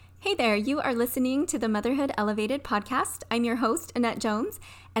Hey there, you are listening to the Motherhood Elevated podcast. I'm your host, Annette Jones,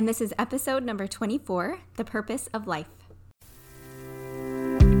 and this is episode number 24, The Purpose of Life.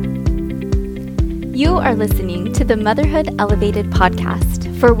 You are listening to the Motherhood Elevated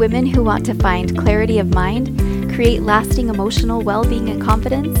podcast for women who want to find clarity of mind, create lasting emotional well-being and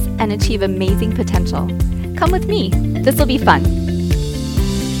confidence, and achieve amazing potential. Come with me. This will be fun.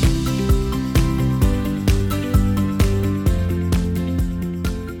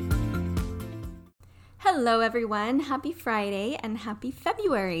 Hello everyone, happy Friday and happy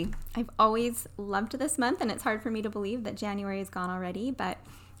February. I've always loved this month and it's hard for me to believe that January is gone already, but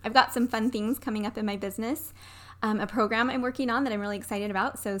I've got some fun things coming up in my business, a program I'm working on that I'm really excited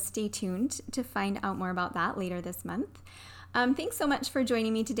about, so stay tuned to find out more about that later this month. Thanks so much for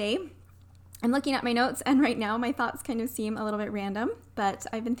joining me today. I'm looking at my notes and right now my thoughts kind of seem a little bit random, but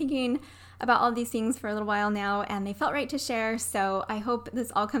I've been thinking about all these things for a little while now and they felt right to share, so I hope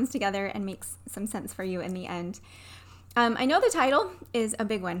this all comes together and makes some sense for you in the end. I know the title is a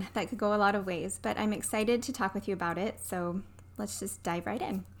big one that could go a lot of ways, but I'm excited to talk with you about it, so let's just dive right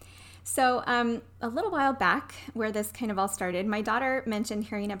in. So a little while back, where this kind of all started, my daughter mentioned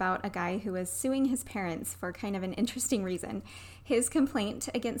hearing about a guy who was suing his parents for kind of an interesting reason. His complaint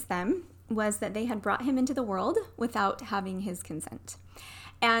against them was that they had brought him into the world without having his consent.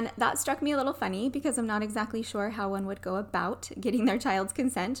 And that struck me a little funny because I'm not exactly sure how one would go about getting their child's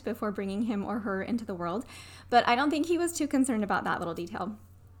consent before bringing him or her into the world, but I don't think he was too concerned about that little detail.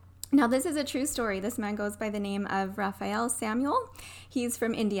 Now, this is a true story. This man goes by the name of Raphael Samuel. He's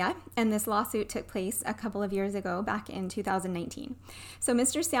from India, and this lawsuit took place a couple of years ago, back in 2019. So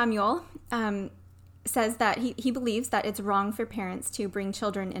Mr. Samuel says that he believes that it's wrong for parents to bring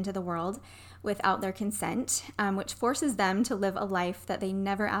children into the world without their consent, which forces them to live a life that they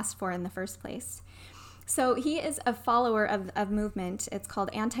never asked for in the first place. So he is a follower of movement. It's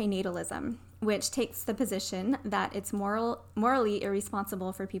called antinatalism, which takes the position that it's morally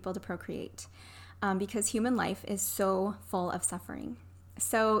irresponsible for people to procreate because human life is so full of suffering.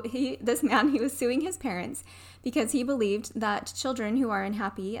 So this man was suing his parents because he believed that children who are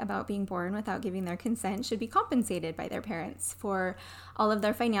unhappy about being born without giving their consent should be compensated by their parents for all of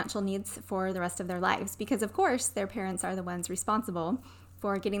their financial needs for the rest of their lives, because of course their parents are the ones responsible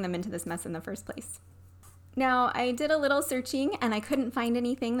for getting them into this mess in the first place. Now, I did a little searching and I couldn't find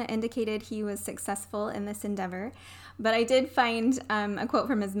anything that indicated he was successful in this endeavor, but I did find a quote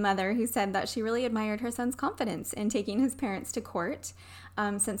from his mother who said that she really admired her son's confidence in taking his parents to court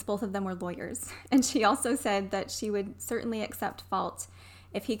since both of them were lawyers. And she also said that she would certainly accept fault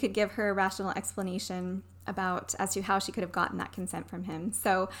if he could give her a rational explanation as to how she could have gotten that consent from him.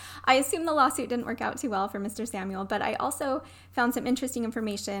 So I assume the lawsuit didn't work out too well for Mr. Samuel, but I also found some interesting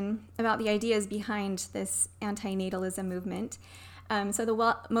information about the ideas behind this antinatalism movement. So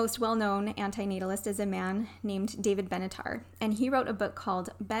the most well-known antinatalist is a man named David Benatar, and he wrote a book called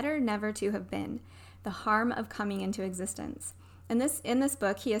Better Never to Have Been: The Harm of Coming into Existence. And in this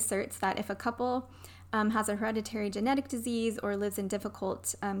book, he asserts that if a couple has a hereditary genetic disease or lives in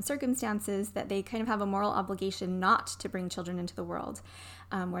difficult circumstances, that they kind of have a moral obligation not to bring children into the world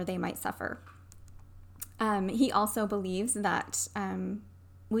where they might suffer. He also believes that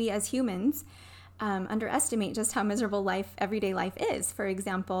we as humans underestimate just how miserable everyday life is. For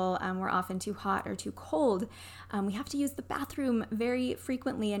example, we're often too hot or too cold. We have to use the bathroom very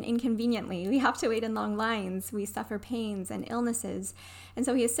frequently and inconveniently. We have to wait in long lines. We suffer pains and illnesses. And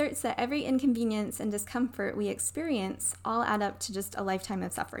so he asserts that every inconvenience and discomfort we experience all add up to just a lifetime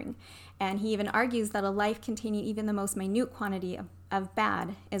of suffering. And he even argues that a life containing even the most minute quantity of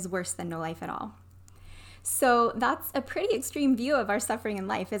bad is worse than no life at all. So that's a pretty extreme view of our suffering in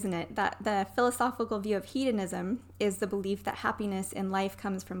life, isn't it? That the philosophical view of hedonism is the belief that happiness in life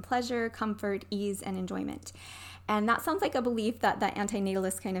comes from pleasure, comfort, ease, and enjoyment. And that sounds like a belief that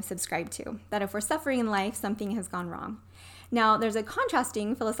antinatalists kind of subscribe to, that if we're suffering in life, something has gone wrong. Now, there's a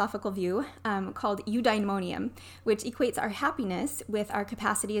contrasting philosophical view called eudaimonium, which equates our happiness with our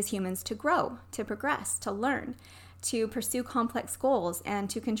capacity as humans to grow, to progress, to learn, to pursue complex goals, and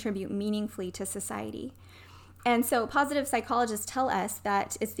to contribute meaningfully to society. And so positive psychologists tell us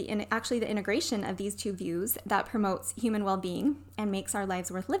that it's actually the integration of these two views that promotes human well-being and makes our lives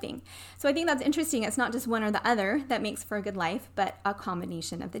worth living. So I think that's interesting. It's not just one or the other that makes for a good life, but a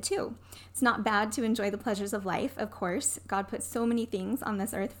combination of the two. It's not bad to enjoy the pleasures of life, of course. God put so many things on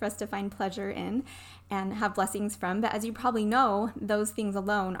this earth for us to find pleasure in and have blessings from. But as you probably know, those things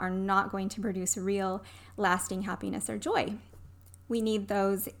alone are not going to produce real, lasting happiness or joy. We need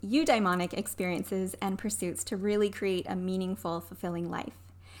those eudaimonic experiences and pursuits to really create a meaningful, fulfilling life.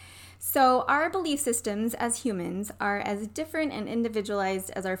 So our belief systems as humans are as different and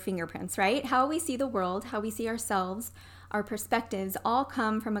individualized as our fingerprints, right? How we see the world, how we see ourselves, our perspectives all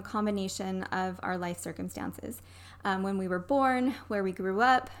come from a combination of our life circumstances. When we were born, where we grew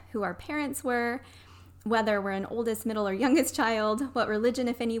up, who our parents were, whether we're an oldest, middle, or youngest child, what religion,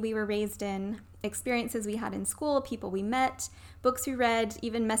 if any, we were raised in, experiences we had in school, people we met, books we read,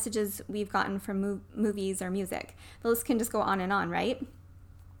 even messages we've gotten from movies or music. The list can just go on and on, right?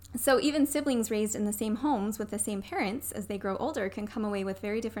 So even siblings raised in the same homes with the same parents as they grow older can come away with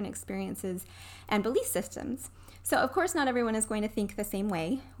very different experiences and belief systems. So of course, not everyone is going to think the same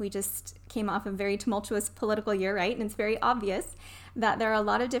way. We just came off a very tumultuous political year, right? And it's very obvious that there are a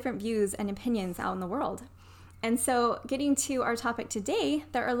lot of different views and opinions out in the world. And so getting to our topic today,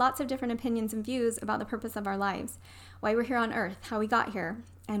 there are lots of different opinions and views about the purpose of our lives, why we're here on earth, how we got here,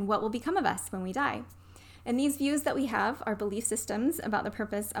 and what will become of us when we die. And these views that we have, our belief systems about the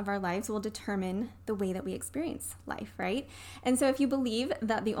purpose of our lives, will determine the way that we experience life, right? And so if you believe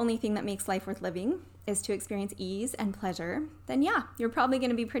that the only thing that makes life worth living is to experience ease and pleasure, then yeah, you're probably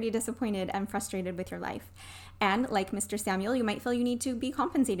going to be pretty disappointed and frustrated with your life. And like Mr. Samuel, you might feel you need to be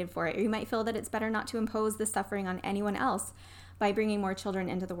compensated for it, or you might feel that it's better not to impose the suffering on anyone else by bringing more children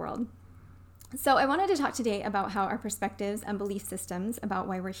into the world. So I wanted to talk today about how our perspectives and belief systems about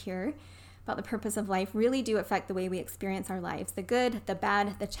why we're here, about the purpose of life, really do affect the way we experience our lives, the good, the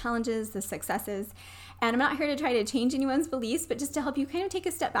bad, the challenges, the successes. And I'm not here to try to change anyone's beliefs, but just to help you kind of take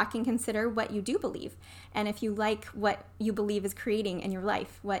a step back and consider what you do believe. And if you like what you believe is creating in your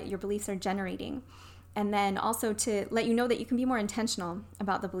life, what your beliefs are generating. And then also to let you know that you can be more intentional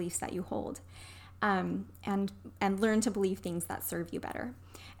about the beliefs that you hold, and learn to believe things that serve you better.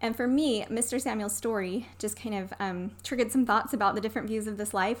 And for me, Mr. Samuel's story just kind of triggered some thoughts about the different views of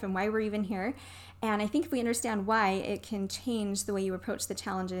this life and why we're even here. And I think if we understand why, it can change the way you approach the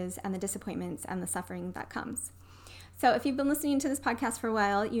challenges and the disappointments and the suffering that comes. So if you've been listening to this podcast for a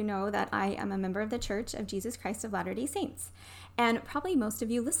while, you know that I am a member of the Church of Jesus Christ of Latter-day Saints. And probably most of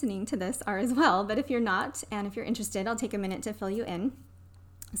you listening to this are as well. But if you're not, and if you're interested, I'll take a minute to fill you in.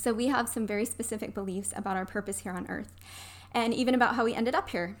 So we have some very specific beliefs about our purpose here on earth, and even about how we ended up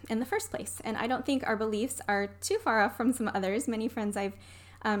here in the first place. And I don't think our beliefs are too far off from some others. Many friends I've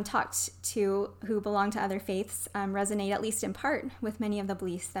talked to who belong to other faiths resonate, at least in part, with many of the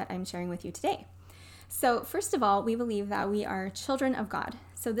beliefs that I'm sharing with you today. So first of all, we believe that we are children of God.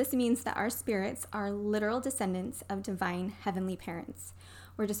 So this means that our spirits are literal descendants of divine heavenly parents.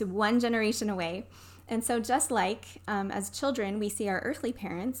 We're just one generation away. And so just like as children, we see our earthly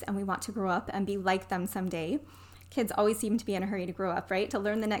parents and we want to grow up and be like them someday. Kids always seem to be in a hurry to grow up, right? To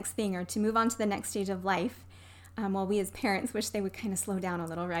learn the next thing or to move on to the next stage of life. While we as parents wish they would kind of slow down a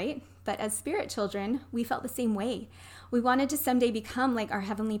little, right? But as spirit children, we felt the same way. We wanted to someday become like our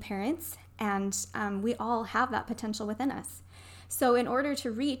heavenly parents, and we all have that potential within us. So in order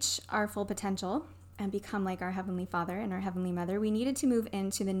to reach our full potential and become like our Heavenly Father and our Heavenly Mother, we needed to move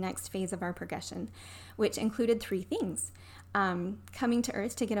into the next phase of our progression, which included 3 things. Coming to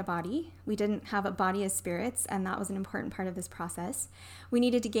earth to get a body. We didn't have a body as spirits, and that was an important part of this process. We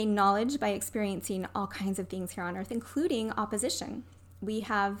needed to gain knowledge by experiencing all kinds of things here on earth, including opposition. We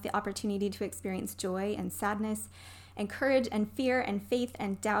have the opportunity to experience joy and sadness, and courage and fear and faith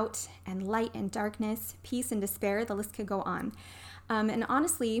and doubt and light and darkness, peace and despair. The list could go on. And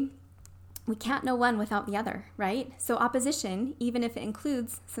honestly, we can't know one without the other, right? So opposition, even if it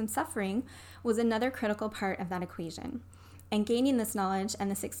includes some suffering, was another critical part of that equation. And gaining this knowledge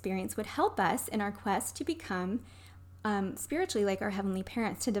and this experience would help us in our quest to become spiritually like our heavenly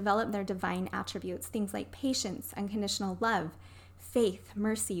parents, to develop their divine attributes, things like patience, unconditional love, faith,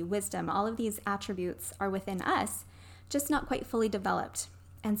 mercy, wisdom. All of these attributes are within us, just not quite fully developed.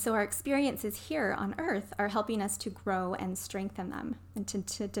 And so our experiences here on earth are helping us to grow and strengthen them and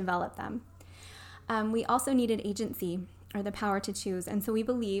to develop them. We also needed agency, or the power to choose. And so we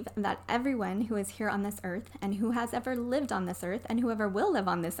believe that everyone who is here on this earth and who has ever lived on this earth and whoever will live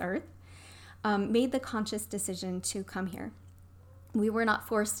on this earth made the conscious decision to come here. We were not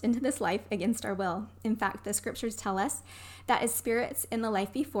forced into this life against our will. In fact, the scriptures tell us that as spirits in the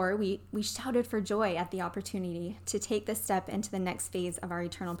life before, we shouted for joy at the opportunity to take this step into the next phase of our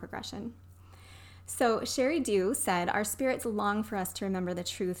eternal progression. So Sherry Dew said, our spirits long for us to remember the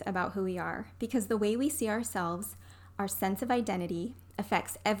truth about who we are, because the way we see ourselves, our sense of identity,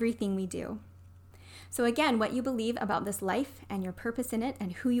 affects everything we do. So again, what you believe about this life and your purpose in it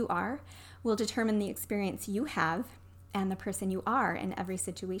and who you are will determine the experience you have and the person you are in every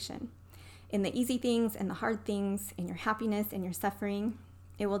situation. In the easy things and the hard things, in your happiness and your suffering,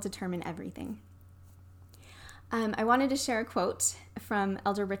 it will determine everything. I wanted to share a quote from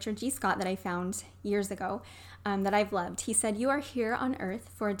Elder Richard G. Scott that I found years ago that I've loved. He said, "You are here on earth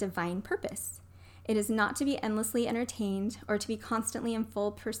for a divine purpose. It is not to be endlessly entertained or to be constantly in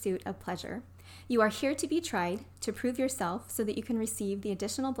full pursuit of pleasure. You are here to be tried, to prove yourself so that you can receive the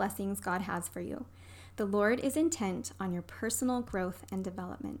additional blessings God has for you. The Lord is intent on your personal growth and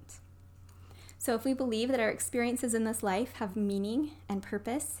development." So if we believe that our experiences in this life have meaning and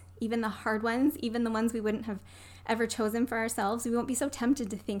purpose, even the hard ones, even the ones we wouldn't have ever chosen for ourselves, we won't be so tempted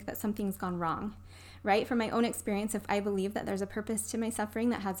to think that something's gone wrong, right? From my own experience, if I believe that there's a purpose to my suffering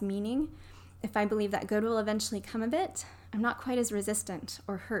that has meaning, if I believe that good will eventually come of it, I'm not quite as resistant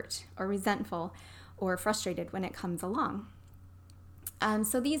or hurt or resentful or frustrated when it comes along.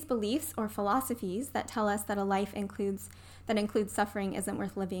 So these beliefs or philosophies that tell us that a life that includes suffering isn't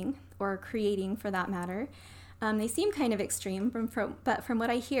worth living, or creating for that matter, they seem kind of extreme, but from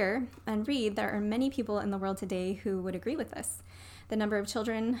what I hear and read, there are many people in the world today who would agree with this. The number of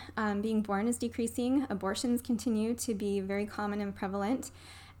children being born is decreasing. Abortions continue to be very common and prevalent.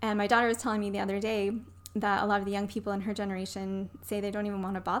 And my daughter was telling me the other day that a lot of the young people in her generation say they don't even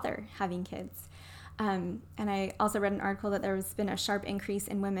want to bother having kids. And I also read an article that there's been a sharp increase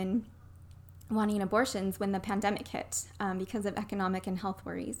in women wanting abortions when the pandemic hit because of economic and health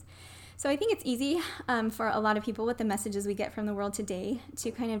worries. So I think it's easy for a lot of people with the messages we get from the world today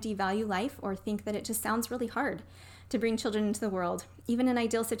to kind of devalue life or think that it just sounds really hard to bring children into the world, even in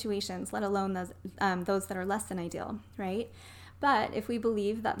ideal situations, let alone those that are less than ideal, right? But if we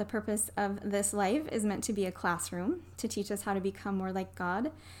believe that the purpose of this life is meant to be a classroom, to teach us how to become more like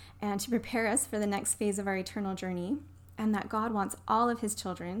God, and to prepare us for the next phase of our eternal journey, and that God wants all of his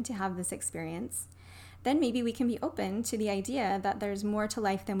children to have this experience, then maybe we can be open to the idea that there's more to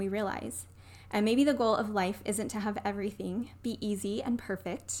life than we realize. And maybe the goal of life isn't to have everything be easy and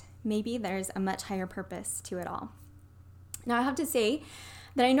perfect. Maybe there's a much higher purpose to it all. Now, I have to say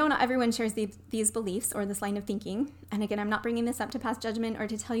that I know not everyone shares these beliefs or this line of thinking. And again, I'm not bringing this up to pass judgment or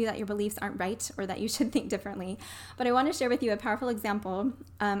to tell you that your beliefs aren't right or that you should think differently. But I want to share with you a powerful example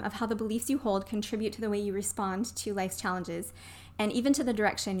of how the beliefs you hold contribute to the way you respond to life's challenges and even to the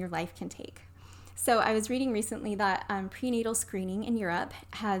direction your life can take. So I was reading recently that prenatal screening in Europe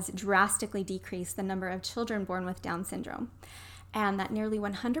has drastically decreased the number of children born with Down syndrome, and that nearly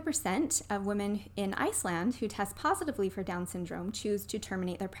 100% of women in Iceland who test positively for Down syndrome choose to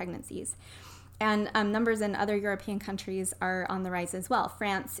terminate their pregnancies. And numbers in other European countries are on the rise as well.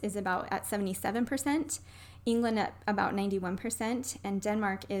 France is about at 77%, England at about 91%, and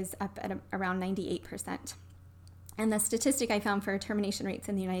Denmark is up at around 98%. And the statistic I found for termination rates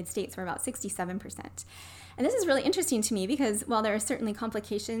in the United States were about 67%. And this is really interesting to me because while there are certainly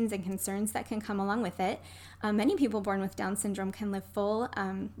complications and concerns that can come along with it, many people born with Down syndrome can live full,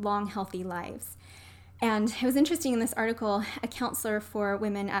 long, healthy lives. And it was interesting in this article, a counselor for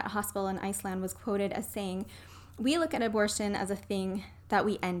women at a hospital in Iceland was quoted as saying, "We look at abortion as a thing that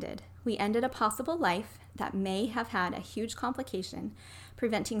we ended. We ended a possible life that may have had a huge complication,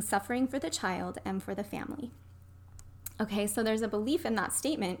 preventing suffering for the child and for the family." Okay, so there's a belief in that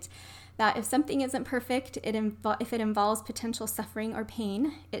statement that if something isn't perfect, if it involves potential suffering or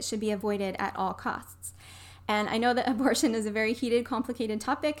pain, it should be avoided at all costs. And I know that abortion is a very heated, complicated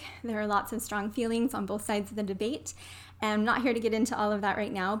topic. There are lots of strong feelings on both sides of the debate. And I'm not here to get into all of that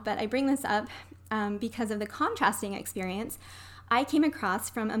right now, but I bring this up because of the contrasting experience I came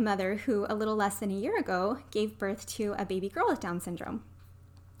across from a mother who a little less than a year ago gave birth to a baby girl with Down syndrome.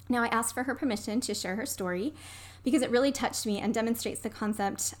 Now, I asked for her permission to share her story because it really touched me and demonstrates the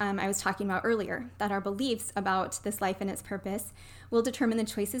concept I was talking about earlier, that our beliefs about this life and its purpose will determine the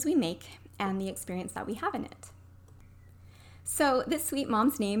choices we make and the experience that we have in it. So this sweet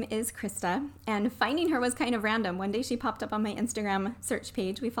mom's name is Krista, and finding her was kind of random. One day she popped up on my Instagram search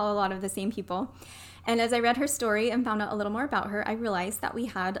page. We follow a lot of the same people. And as I read her story and found out a little more about her, I realized that we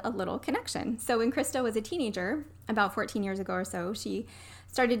had a little connection. So when Krista was a teenager, about 14 years ago or so, she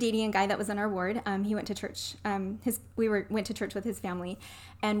started dating a guy that was in our ward. He went to church. Went to church with his family.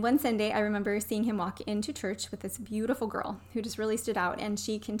 And one Sunday, I remember seeing him walk into church with this beautiful girl who just really stood out. And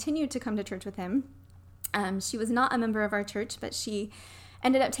she continued to come to church with him. She was not a member of our church, but she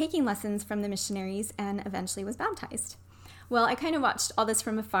ended up taking lessons from the missionaries and eventually was baptized. Well, I kind of watched all this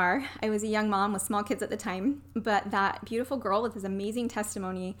from afar. I was a young mom with small kids at the time, but that beautiful girl with this amazing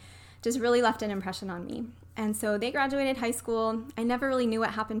testimony just really left an impression on me. And so they graduated high school. I never really knew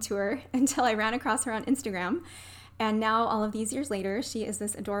what happened to her until I ran across her on Instagram. And now, all of these years later, she is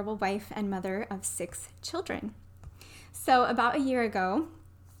this adorable wife and mother of 6 children. So about a year ago,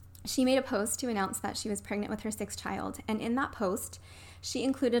 she made a post to announce that she was pregnant with her sixth child. And in that post, she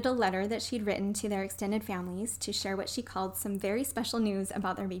included a letter that she'd written to their extended families to share what she called some very special news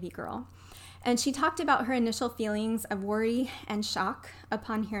about their baby girl. And she talked about her initial feelings of worry and shock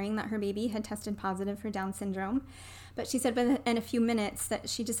upon hearing that her baby had tested positive for Down syndrome. But she said within a few minutes that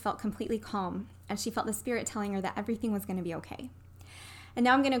she just felt completely calm, and she felt the Spirit telling her that everything was going to be okay. And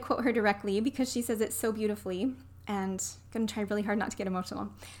now I'm going to quote her directly because she says it so beautifully, and I'm going to try really hard not to get emotional.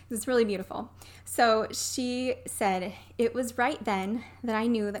 It's really beautiful. So she said, "It was right then that I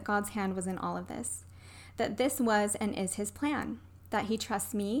knew that God's hand was in all of this, that this was and is his plan, that he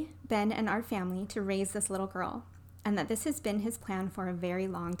trusts me, Ben, and our family to raise this little girl, and that this has been his plan for a very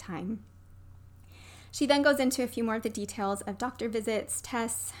long time." She then goes into a few more of the details of doctor visits,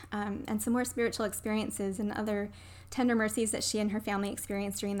 tests, and some more spiritual experiences and other tender mercies that she and her family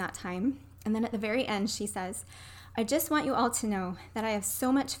experienced during that time. And then at the very end, she says, "I just want you all to know that I have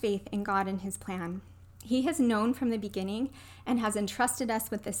so much faith in God and his plan. He has known from the beginning and has entrusted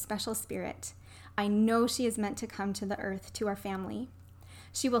us with this special spirit. I know she is meant to come to the earth to our family.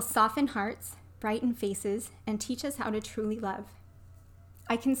 She will soften hearts, brighten faces, and teach us how to truly love.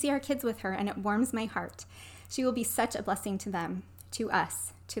 I can see our kids with her, and it warms my heart. She will be such a blessing to them, to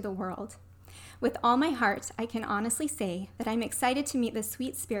us, to the world. With all my heart, I can honestly say that I'm excited to meet this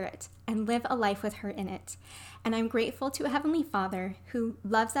sweet spirit and live a life with her in it. And I'm grateful to a Heavenly Father who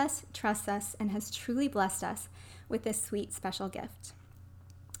loves us, trusts us, and has truly blessed us with this sweet, special gift."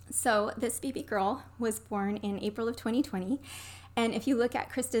 So this baby girl was born in April of 2020. And if you look at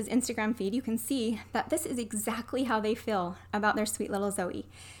Krista's Instagram feed, you can see that this is exactly how they feel about their sweet little Zoe.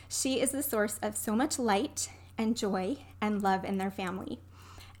 She is the source of so much light and joy and love in their family.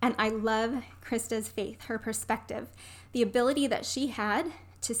 And I love Krista's faith, her perspective, the ability that she had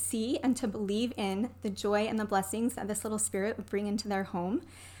to see and to believe in the joy and the blessings that this little spirit would bring into their home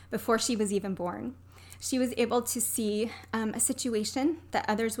before she was even born. She was able to see a situation that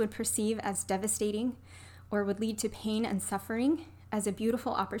others would perceive as devastating or would lead to pain and suffering as a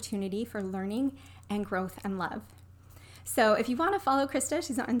beautiful opportunity for learning and growth and love. So if you want to follow Krista,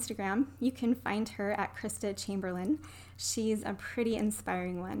 she's on Instagram. You can find her at Krista Chamberlain. She's a pretty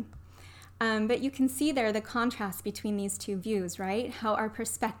inspiring one. But you can see there the contrast between these two views, right? How our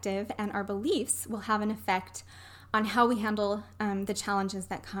perspective and our beliefs will have an effect on how we handle the challenges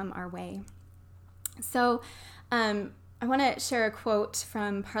that come our way. So I want to share a quote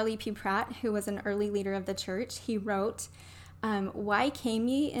from Parley P. Pratt, who was an early leader of the church. He wrote, "Why came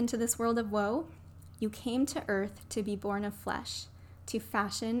ye into this world of woe? You came to earth to be born of flesh, to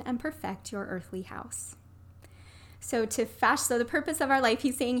fashion and perfect your earthly house." So the purpose of our life,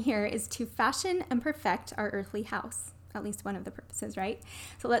 he's saying here, is to fashion and perfect our earthly house. At least one of the purposes, right?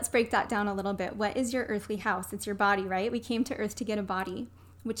 So let's break that down a little bit. What is your earthly house? It's your body, right? We came to earth to get a body,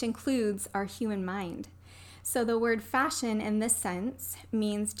 which includes our human mind. So the word fashion in this sense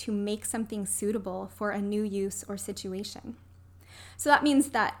means to make something suitable for a new use or situation. So that means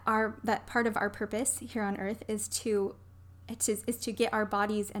that that part of our purpose here on earth is to get our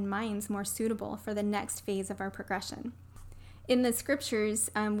bodies and minds more suitable for the next phase of our progression. In the scriptures,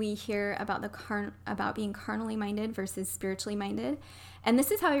 we hear about being carnally minded versus spiritually minded. And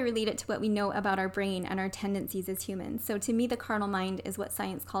this is how we relate it to what we know about our brain and our tendencies as humans. So to me, the carnal mind is what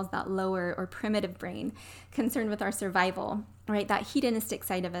science calls that lower or primitive brain, concerned with our survival, right? That hedonistic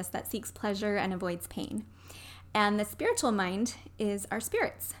side of us that seeks pleasure and avoids pain. And the spiritual mind is our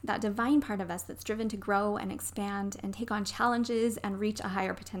spirits, that divine part of us that's driven to grow and expand and take on challenges and reach a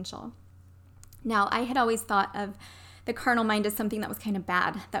higher potential. Now, I had always thought of the carnal mind as something that was kind of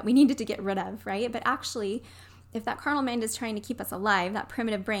bad, that we needed to get rid of, right? But actually, if that carnal mind is trying to keep us alive, that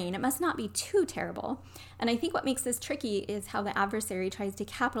primitive brain, it must not be too terrible. And I think what makes this tricky is how the adversary tries to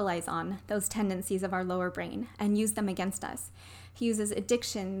capitalize on those tendencies of our lower brain and use them against us. He uses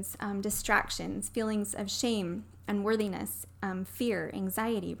addictions, distractions, feelings of shame, unworthiness, fear,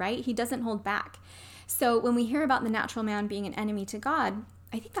 anxiety, right? He doesn't hold back. So when we hear about the natural man being an enemy to God,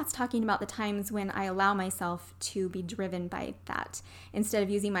 I think that's talking about the times when I allow myself to be driven by that instead of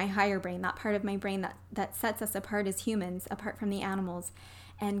using my higher brain, that part of my brain that sets us apart as humans, apart from the animals,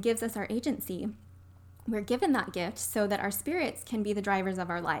 and gives us our agency. We're given that gift so that our spirits can be the drivers of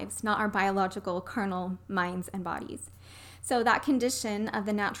our lives, not our biological, carnal minds and bodies. So that condition of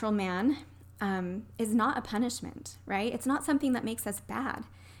the natural man is not a punishment, right? It's not something that makes us bad.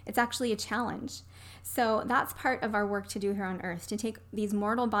 It's actually a challenge. So that's part of our work to do here on earth, to take these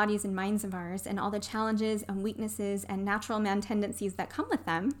mortal bodies and minds of ours and all the challenges and weaknesses and natural man tendencies that come with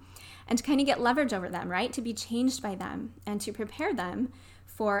them and to kind of get leverage over them, right? To be changed by them and to prepare them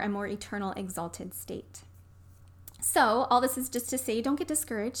for a more eternal, exalted state. So all this is just to say, don't get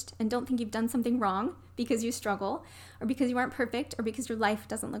discouraged and don't think you've done something wrong because you struggle or because you aren't perfect or because your life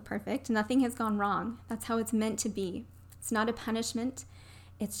doesn't look perfect. Nothing has gone wrong. That's how it's meant to be. It's not a punishment.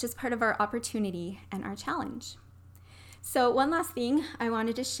 It's just part of our opportunity and our challenge. So one last thing I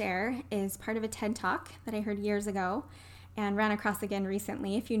wanted to share is part of a TED Talk that I heard years ago and ran across again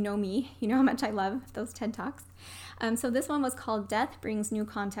recently. If you know me, you know how much I love those TED Talks. So this one was called Death Brings New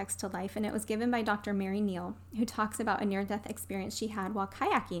Context to Life, and it was given by Dr. Mary Neal, who talks about a near-death experience she had while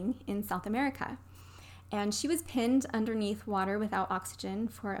kayaking in South America. And she was pinned underneath water without oxygen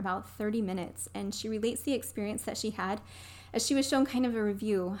for about 30 minutes, and she relates the experience that she had as she was shown kind of a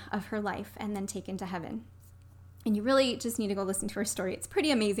review of her life and then taken to heaven. And you really just need to go listen to her story. It's a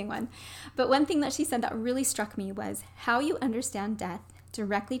pretty amazing one. But one thing that she said that really struck me was how you understand death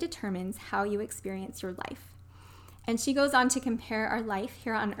directly determines how you experience your life. And she goes on to compare our life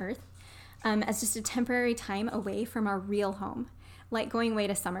here on earth as just a temporary time away from our real home, like going away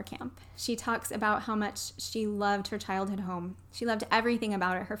to summer camp. She talks about how much she loved her childhood home. She loved everything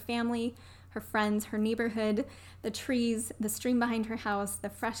about it, her family, her friends, her neighborhood, the trees, the stream behind her house, the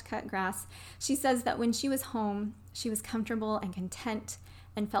fresh cut grass. She says that when she was home, she was comfortable and content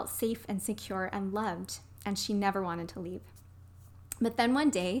and felt safe and secure and loved, and she never wanted to leave. But then one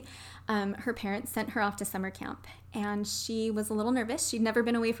day, her parents sent her off to summer camp, and she was a little nervous. She'd never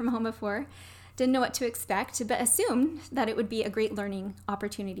been away from home before, didn't know what to expect, but assumed that it would be a great learning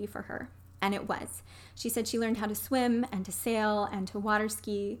opportunity for her. And it was. She said she learned how to swim and to sail and to water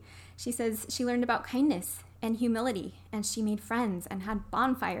ski. She says she learned about kindness and humility, and she made friends and had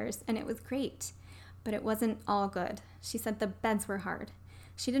bonfires, and it was great. But it wasn't all good. She said the beds were hard.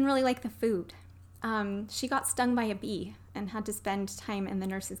 She didn't really like the food. She got stung by a bee and had to spend time in the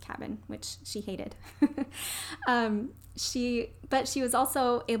nurse's cabin, which she hated. But she was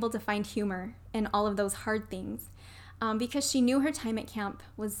also able to find humor in all of those hard things because she knew her time at camp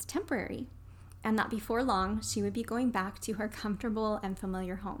was temporary and that before long she would be going back to her comfortable and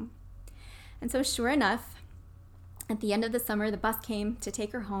familiar home. And so sure enough, at the end of the summer, the bus came to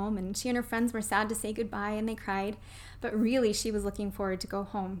take her home, and she and her friends were sad to say goodbye, and they cried. But really, she was looking forward to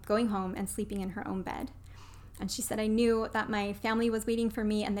going home and sleeping in her own bed. And she said, I knew that my family was waiting for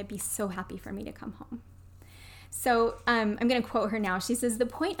me, and they'd be so happy for me to come home. So I'm going to quote her now. She says, the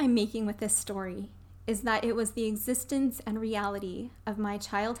point I'm making with this story is that it was the existence and reality of my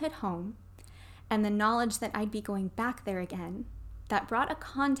childhood home and the knowledge that I'd be going back there again that brought a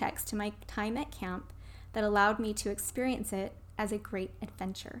context to my time at camp that allowed me to experience it as a great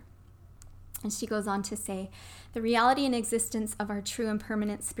adventure. And she goes on to say, the reality and existence of our true and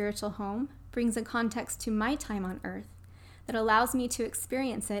permanent spiritual home brings a context to my time on earth that allows me to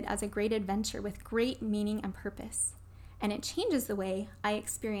experience it as a great adventure with great meaning and purpose. And it changes the way I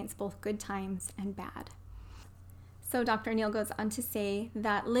experience both good times and bad. So Dr. Neal goes on to say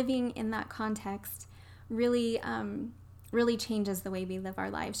that living in that context really changes the way we live our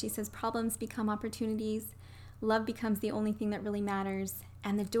lives. She says problems become opportunities, love becomes the only thing that really matters,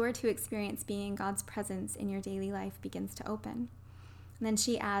 and the door to experience being God's presence in your daily life begins to open. And then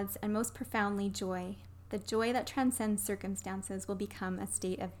she adds, and most profoundly, joy. The joy that transcends circumstances will become a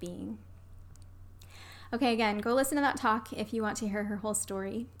state of being. Okay, again, go listen to that talk if you want to hear her whole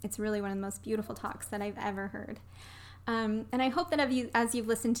story. It's really one of the most beautiful talks that I've ever heard. And I hope that as you've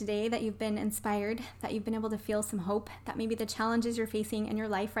listened today, that you've been inspired, that you've been able to feel some hope, that maybe the challenges you're facing in your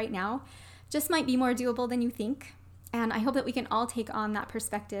life right now just might be more doable than you think. And I hope that we can all take on that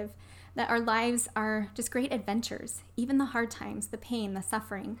perspective, that our lives are just great adventures, even the hard times, the pain, the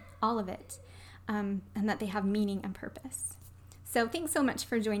suffering, all of it, and that they have meaning and purpose. So thanks so much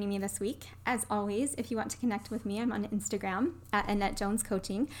for joining me this week. As always, if you want to connect with me, I'm on Instagram at Annette Jones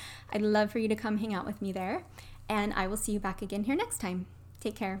Coaching. I'd love for you to come hang out with me there. And I will see you back again here next time.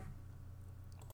 Take care.